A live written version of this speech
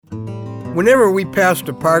Whenever we passed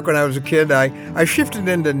a park when I was a kid, I shifted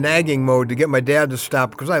into nagging mode to get my dad to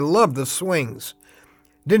stop because I loved the swings.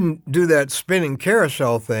 Didn't do that spinning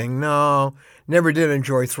carousel thing. No, never did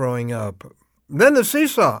enjoy throwing up. Then the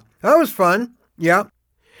seesaw. That was fun. Yeah.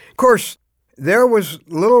 Of course, there was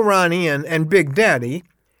little Ronnie and Big Daddy.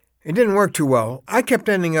 It didn't work too well. I kept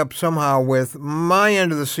ending up somehow with my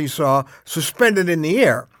end of the seesaw suspended in the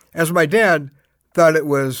air, as my dad thought it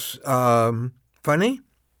was funny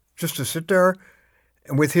just to sit there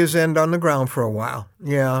with his end on the ground for a while.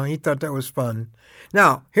 Yeah, he thought that was fun.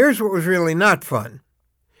 Now, here's what was really not fun.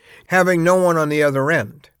 Having no one on the other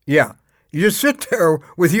end. Yeah, you just sit there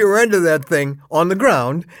with your end of that thing on the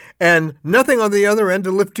ground and nothing on the other end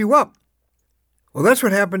to lift you up. Well, that's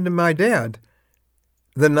what happened to my dad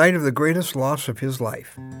the night of the greatest loss of his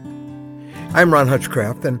life. I'm Ron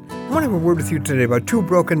Hutchcraft, and I want to have a word with you today about two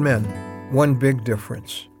broken men, one big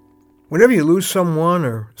difference. Whenever you lose someone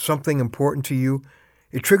or something important to you,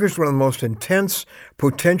 it triggers one of the most intense,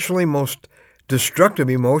 potentially most destructive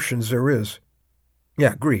emotions there is.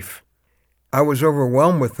 Yeah, grief. I was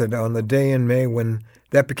overwhelmed with it on the day in May when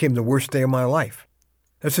that became the worst day of my life.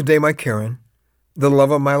 That's the day my Karen, the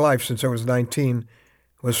love of my life since I was 19,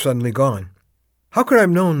 was suddenly gone. How could I have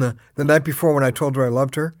known the night before when I told her I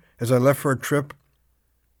loved her, as I left for a trip,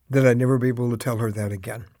 that I'd never be able to tell her that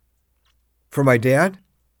again? For my dad,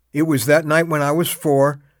 it was that night when I was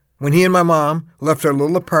 4, when he and my mom left our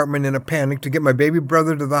little apartment in a panic to get my baby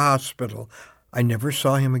brother to the hospital. I never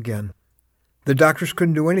saw him again. The doctors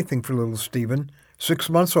couldn't do anything for little Stephen. 6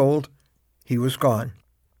 months old, he was gone.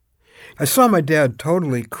 I saw my dad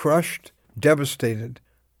totally crushed, devastated,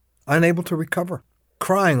 unable to recover,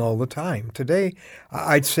 crying all the time. Today,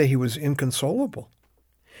 I'd say he was inconsolable.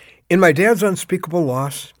 In my dad's unspeakable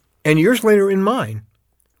loss, and years later in mine,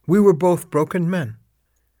 we were both broken men,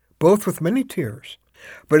 both with many tears.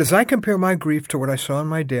 But as I compare my grief to what I saw in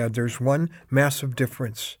my dad, there's one massive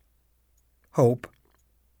difference: hope.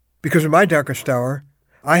 Because in my darkest hour,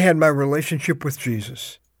 I had my relationship with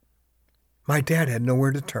Jesus. My dad had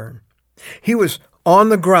nowhere to turn. He was on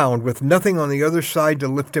the ground with nothing on the other side to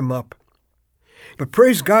lift him up. But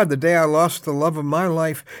praise God, the day I lost the love of my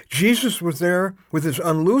life, Jesus was there with his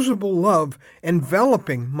unlosable love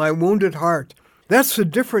enveloping my wounded heart. That's the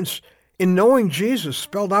difference in knowing Jesus,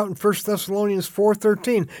 spelled out in 1 Thessalonians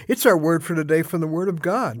 4:13. It's our word for today from the Word of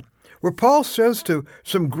God, where Paul says to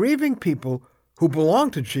some grieving people who belong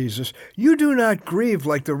to Jesus, "You do not grieve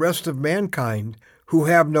like the rest of mankind who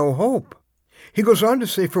have no hope." He goes on to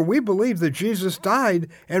say, "For we believe that Jesus died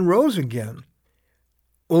and rose again."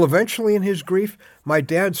 Well, eventually in his grief, my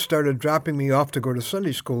dad started dropping me off to go to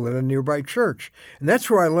Sunday school at a nearby church, and that's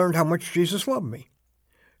where I learned how much Jesus loved me.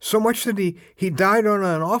 So much that he died on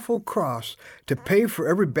an awful cross to pay for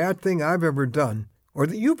every bad thing I've ever done, or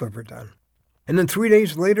that you've ever done. And then 3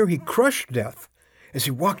 days later, he crushed death as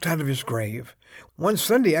he walked out of his grave. One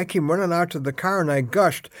Sunday, I came running out to the car and I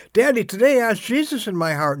gushed, "Daddy, today I asked Jesus in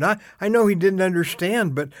my heart." And I know he didn't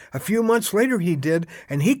understand, but a few months later he did,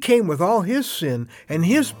 and he came with all his sin and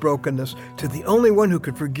his brokenness to the only one who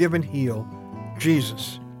could forgive and heal,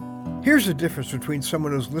 Jesus. Here's the difference between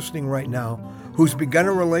someone who's listening right now, who's begun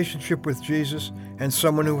a relationship with Jesus, and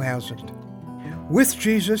someone who hasn't. With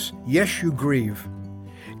Jesus, yes, you grieve,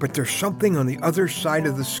 but there's something on the other side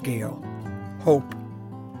of the scale: hope.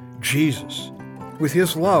 Jesus, with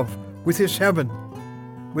his love, with his heaven.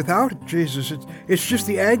 Without Jesus, it's just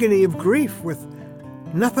the agony of grief with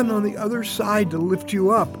nothing on the other side to lift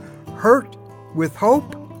you up. Hurt with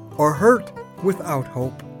hope or hurt without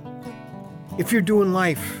hope. If you're doing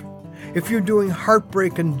life, if you're doing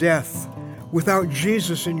heartbreak and death without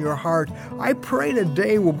Jesus in your heart, I pray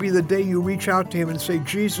today will be the day you reach out to him and say,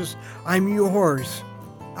 "Jesus, I'm yours."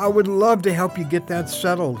 I would love to help you get that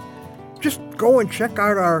settled. Just go and check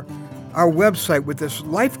out our website with this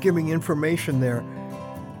life-giving information there.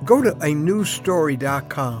 Go to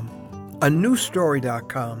anewstory.com,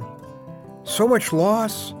 anewstory.com. So much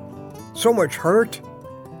loss, so much hurt,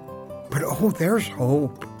 but oh, there's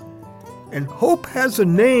hope. And hope has a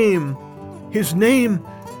name. His name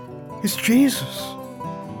is Jesus.